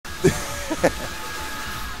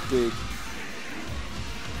Big.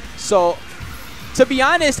 So, to be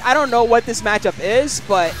honest, I don't know what this matchup is,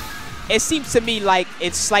 but it seems to me like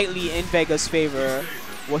it's slightly in Vega's favor.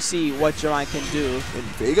 We'll see what Jerron can do. In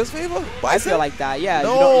Vega's favor? Bison? I feel like that, yeah.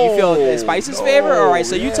 No, you feel it's Bison's favor? All right,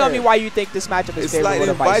 so you tell me yeah. why you think this matchup is It's favorable slightly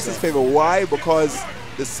to in Bison. Bison's favor. Why? Because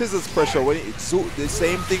the scissors pressure, when it's the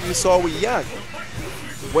same thing you saw with Yang.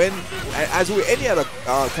 When, as with any other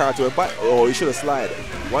character, oh, you should have slid.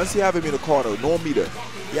 Once you have him in the corner, no meter,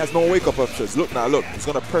 he has no wake-up options. Look now, look. It's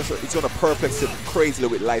gonna perplex him crazily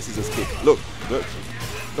with light scissors kick. Look, look.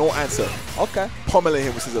 No answer. Okay. Pummeling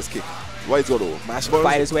him with scissors kick. What is going to do? Mash buttons?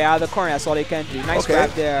 Fight his way out of the corner. That's all he can do. Nice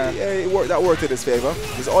grab there. Yeah, that worked in his favor.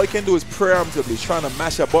 Because all he can do is preemptively trying to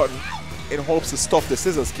mash a button in hopes to stop the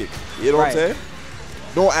scissors kick. You know what I'm saying?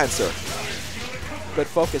 No answer. Good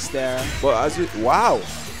focus there. But as you, wow.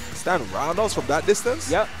 Stand roundhouse from that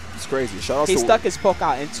distance? Yep. It's crazy. Shout out he to stuck his poke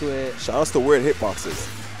out into it. Shout outs to weird hitboxes.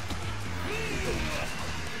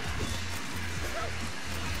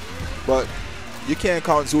 But you can't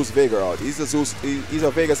count Zeus Vega out. He's a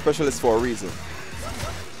Vega specialist for a reason.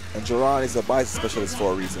 And Jerron is a Bison specialist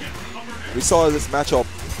for a reason. We saw this matchup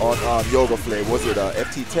on Yoga Flame. Was it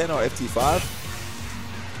FT10 or FT5?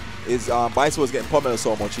 Bison was getting pummeled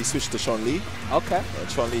so much, he switched to Chun-Li. Okay. And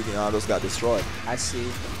Chun-Li just got destroyed. I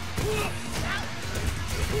see.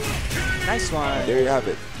 Nice one. And there you have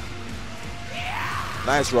it.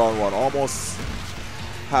 Nice round one. Almost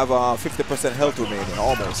have 50% health remaining.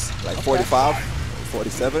 Almost. Like 45,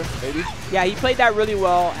 47 maybe. Yeah, he played that really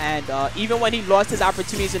well. And even when he lost his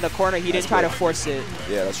opportunities in the corner, he didn't try to force it.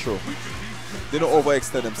 Yeah, that's true. Didn't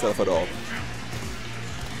overextend himself at all.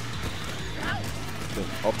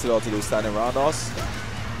 Up to the standing roundhouse.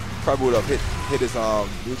 Probably would have hit his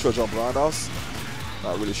neutral jump roundhouse.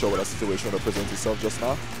 Not really sure what that situation would present itself just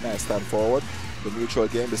now. Nice stand forward. The neutral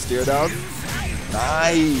game, the steer down.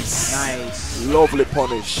 Nice. Nice. Lovely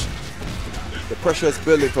punish. The pressure is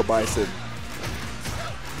building for Bison.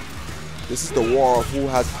 This is the war of who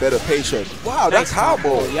has better patience. Wow, nice that's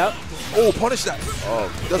horrible. Yep. Oh, punish that.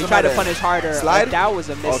 Oh, doesn't he tried matter. to punish harder. Slide? That was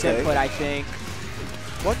a misinput, I think.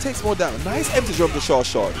 What takes more damage? Nice empty jump to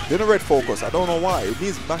short. Didn't red focus. I don't know why. It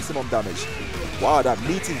needs maximum damage. Wow, that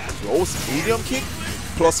meeting close medium kick.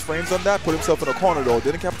 Plus frames on that. Put himself in a corner though.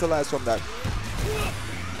 Didn't capitalize from that.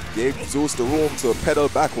 Gave Zeus the room to pedal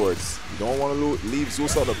backwards. You don't want to leave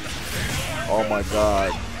Zeus on the... Oh my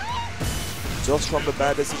god. Just from the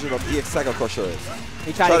bad decision of EX Cycle Crusher.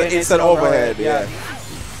 He tried to get an instant overhead. Yeah.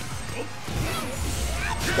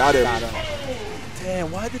 Got him.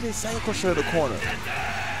 Damn, why did they Cycle Crusher in the corner?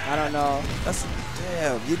 I don't know. That's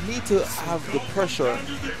damn. You need to have the pressure.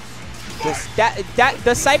 Just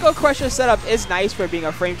the Psycho Crusher setup is nice for being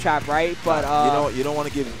a frame trap, right? But you don't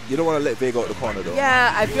want to let Vega out the corner though.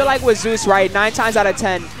 Yeah, I feel like with Zeus, right, 9 times out of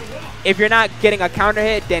 10, if you're not getting a counter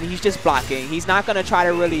hit, then he's just blocking. He's not gonna try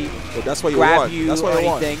to really grab you or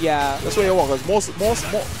anything. Yeah. That's what you want. Because most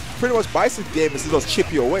pretty much Bison's game is to just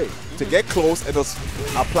chip you away. To get close and just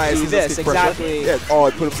apply this exactly. Yeah. Oh,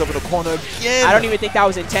 he put himself in the corner again. I don't even think that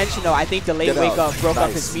was intentional. I think the late wake up broke up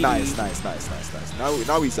his meaty. Nice.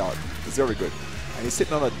 Now he's out. It's very good. And he's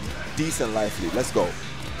sitting on a decent life lead. Let's go.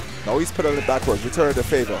 Now he's pedaling backwards. Return the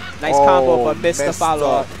favor. Nice combo, but missed the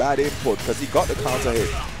follow-up. Bad input because he got the counter hit.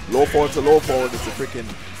 Low forward to low forward. It's a freaking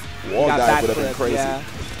wall dive. Would have been crazy. Yeah.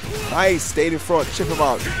 Nice. Stayed in front. Chip him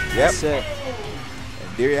out. Yep. That's it.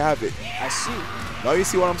 And there you have it. I see. Now you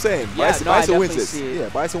see what I'm saying. Yeah, Bison wins this. See it. Yeah,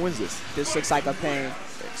 Bison wins this. This looks like a pain.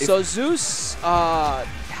 So Zeus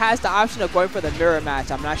has the option of going for the mirror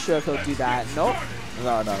match. I'm not sure if he'll do that. Nope.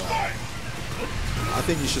 No. I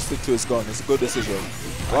think he should stick to his gun. It's a good decision.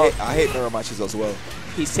 Well, I hate mirror matches as well.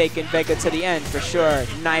 He's taking Vega to the end for sure.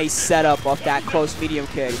 Nice setup off that close medium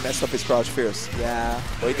kick. He messed up his crouch fierce. Yeah.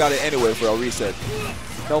 But he got it anyway for a reset.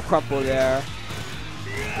 No crumple there.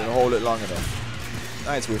 Didn't hold it long enough.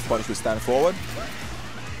 Nice wave punish with stand forward.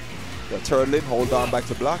 The turtling, hold on back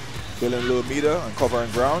to block. Building a little meter and covering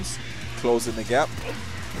grounds. Closing the gap.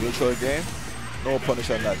 Neutral game. No punish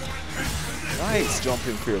on that. Nice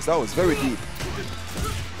jumping fierce. That was very deep.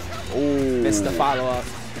 Oh. Missed the follow-up.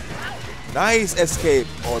 Nice escape.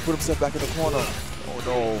 Oh, he put himself back in the corner. Oh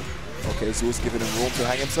no. Okay, Zeus giving him room to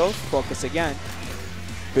hang himself. Focus again.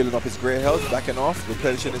 Building up his gray health, backing off,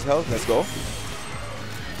 replenishing his health. Let's go.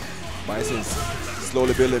 Bison's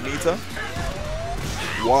slowly building meter.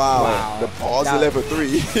 Wow. The pause level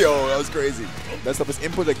 3. Yo, that was crazy. Messed up his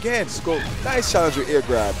input again. Scope. Nice challenge with air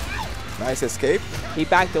grab. Nice escape. He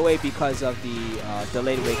backed away because of the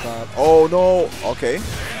delayed wake up. Oh no. Okay.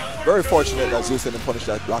 Very fortunate that Zeus didn't punish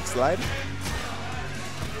that block slide.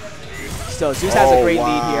 still, Zeus has a great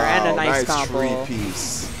lead here and a nice combo.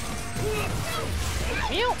 Three-piece.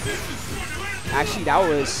 Actually, that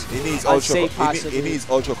was He needs unsafe, ultra. possibly. He needs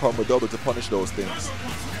ultra combo double to punish those things,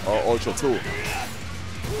 or ultra 2.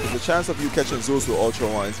 The chance of you catching Zeus with ultra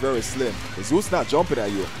 1 is very slim. Zeus not jumping at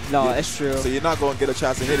you. No, it's true. So you're not going to get a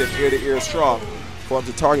chance to hit him ear to ear strong for him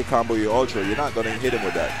to target combo your ultra. You're not going to hit him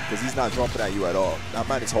with that because he's not jumping at you at all. That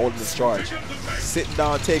man is holding his charge, sitting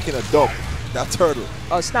down, taking a dump. That turtle.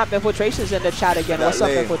 Oh, Snap Infiltration's in the chat again. That What's up,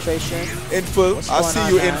 lane. Infiltration? Infil, I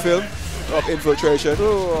see you, Infil. Up Infiltration.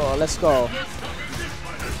 Ooh, let's go.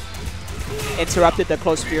 Interrupted the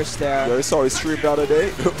close fierce there. Yo, I saw his stream the other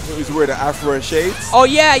day. He's wearing the Afro and shades. Oh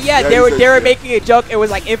yeah. They were said, making a joke. It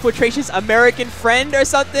was like Infiltration's American friend or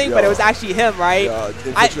something, but it was actually him, right? Yeah,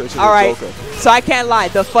 Infiltration all right. Joker. So I can't lie.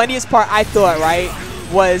 The funniest part I thought, right,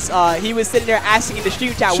 was he was sitting there asking in the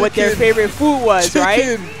stream chat what their favorite food was,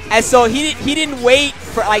 right? And so he didn't wait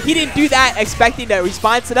for, like, he didn't do that expecting to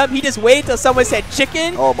respond to them. He just waited till someone said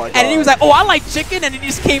chicken. Oh my god. And then he was like, oh, I like chicken, and he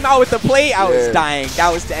just came out with the play. I was dying.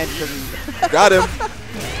 That was the end for me. Got him.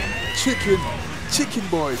 Chicken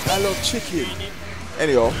boys. I love chicken.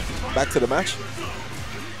 Anyhow, back to the match.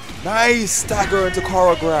 Nice stagger into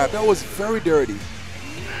Kara grab. That was very dirty.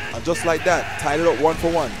 And just like that, tied it up 1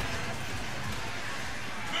 for 1.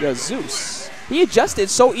 Yo, Zeus. He adjusted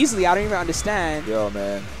so easily, I don't even understand. Yo,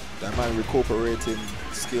 man. That man recuperating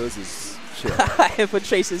skills is shit.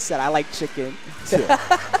 Infiltration said, I like chicken.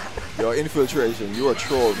 Yo, Infiltration, you a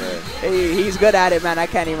troll, man. Hey, he's good at it, man. I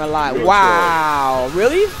can't even lie. You're Wow.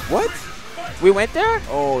 Really? What? We went there?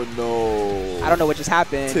 Oh, no. I don't know what just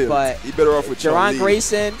happened, Tim, but he better off with Jerron Chun-Li.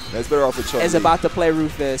 Grayson That's better off with Chun-Li. is about to play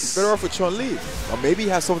Rufus. He's better off with Chun-Li. Or maybe he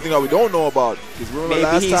has something that we don't know about. Because remember Maybe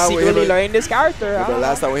last he's time secretly learning this character. Remember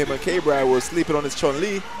last time when him and K-Brad were sleeping on his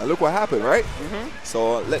Chun-Li, and look what happened, right?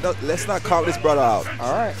 So let's not count this brother out.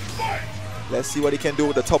 All right. Let's see what he can do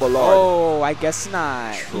with the Tubba Lord. Oh, I guess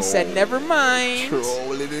not. He said, never mind.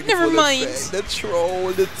 Trolling Never mind. The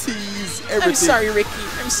troll, the tease, everything. I'm sorry, Ricky.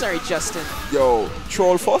 I'm sorry, Justin. Yo,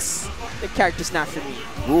 Troll Fuss? The character's not for me.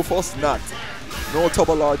 Rufus not. No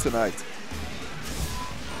Tubba Lord tonight.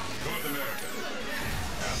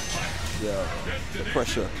 Yeah, the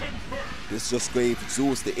pressure. This just gave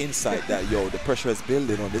Zeus the insight that, yo, the pressure is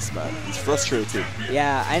building on this man. He's frustrated.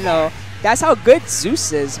 Yeah, I know. That's how good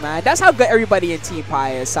Zeus is, man. That's how good everybody in Team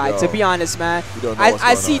Pi is, side. To be honest, man.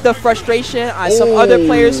 I see the frustration on some other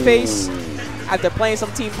players' face after playing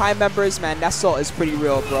some Team Pi members, man. That salt is pretty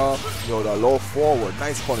real, bro. Yo, the low forward.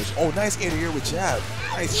 Nice punish. Oh, nice in here with jab.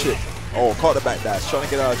 Nice chip. Oh, caught the back dash. Trying to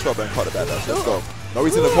get out of trouble and caught the back dash. Let's go. Now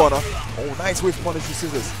he's in the corner. Oh, nice whiff punish with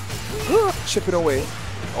scissors. Chip it away.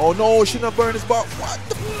 Oh, no. Shouldn't have burned his bar. What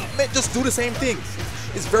the f? Man, just do the same thing.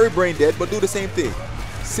 It's very brain dead, but do the same thing.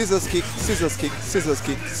 Scissors kick, scissors kick, scissors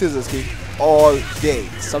kick, scissors kick, all day.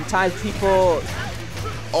 Sometimes people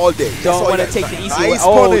all day. Don't want to take the easy way.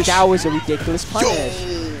 Oh, that was a ridiculous punish.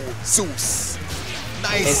 Yo, Zeus.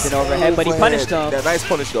 Nice. Instant overhead, but he punished him. Yeah, nice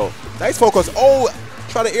punish though. Nice focus. Oh,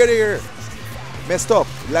 try to ear to ear. Messed up.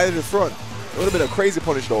 Landed in front. A little bit of crazy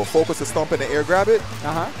punish though. Focus to stomp in the air, grab it.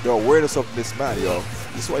 Yo, awareness of this man, yo.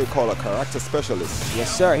 This is what you call a character specialist.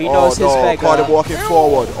 Yes, sir. He knows his Vega. Caught him walking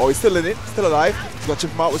forward. Oh, he's still in it. Still alive. He's going to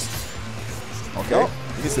chip him out with... Okay.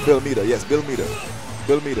 He needs to build meter. Yes, build meter.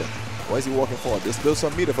 Build meter. Why is he walking forward? Just build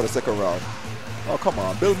some meter for the second round. Oh, come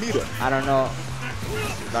on. Build meter. I don't know.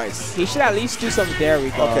 Nice. He should at least do some... There we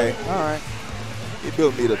go. Okay. All right. He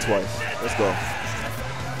built meter twice. Let's go.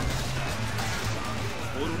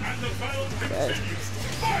 Okay.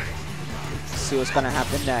 See what's going to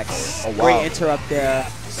happen next. Oh, wow. Great interrupt there.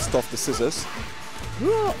 Stuff the scissors.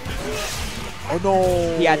 Oh,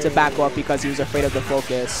 no. He had to back up because he was afraid of the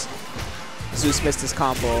focus. Zeus missed his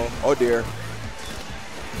combo. Oh, dear.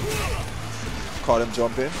 Caught him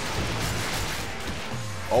jumping.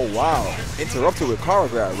 Oh, wow. Interrupted with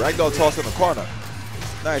choreograph. Ragdoll toss in the corner.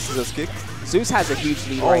 Nice scissors kick. Zeus has a huge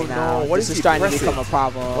lead right now. What this is starting to become a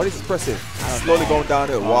problem. What is he pressing? Slowly going down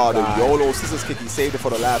there. Wow, the YOLO scissors kick, he saved it for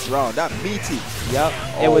the last round. That meaty. Yep.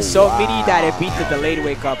 It was so meaty that it beat the delayed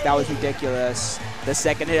wake up. That was ridiculous. The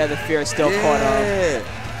second hit of the fear still caught him.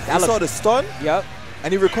 You saw the stun? Yep.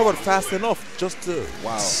 And he recovered fast enough just to...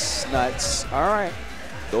 Wow. Nuts. All right.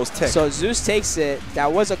 Those techs. So Zeus takes it.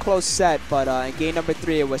 That was a close set, but in game number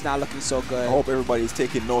 3, it was not looking so good. I hope everybody's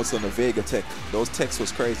taking notes on the Vega tech. Those techs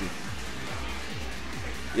was crazy.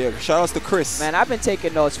 Yeah, shout outs to Chris. Man, I've been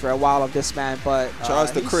taking notes for a while of this man, but... shout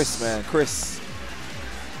outs to Chris, man. Chris.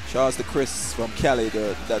 Shout outs to Chris from Cali,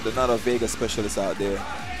 the another Vega specialist out there.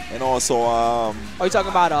 And also... oh, you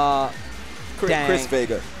talking about... Chris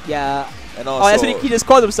Vega. Yeah. And also, oh, that's what he just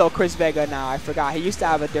called himself, Chris Vega now. I forgot. He used to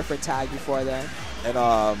have a different tag before then.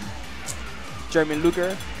 And German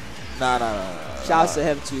Luger. Nah. Shouts to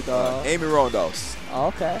him too, though. Amy Roundhouse. Oh,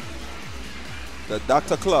 okay. The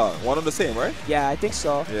Dr. Claw. One of the same, right? Yeah, I think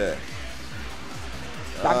so. Yeah.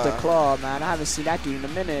 Dr. Claw, man. I haven't seen that dude in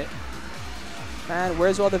a minute. Man,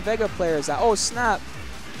 where's all the Vega players at? Oh, snap.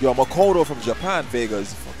 Yo, Makoto from Japan,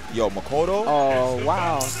 Vegas. Yo, Makoto. Oh,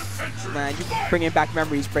 wow. Man, you bringing back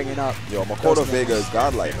memories, bringing up. Yo, Makoto Vega is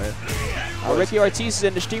godlike, man. Ricky Ortiz is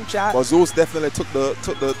in the stream chat. But Zeus definitely took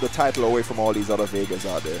the title away from all these other Vegas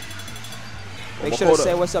out there. Make sure to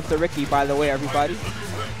say what's up to Ricky, by the way, everybody.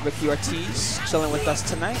 Ricky Ortiz chilling with us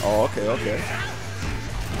tonight. Oh, okay.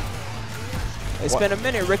 It's been a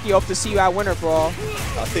minute, Ricky. Hope to see you at Winter Brawl.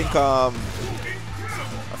 I think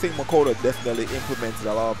Makoto definitely implemented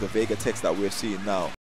a lot of the Vega techs that we're seeing now.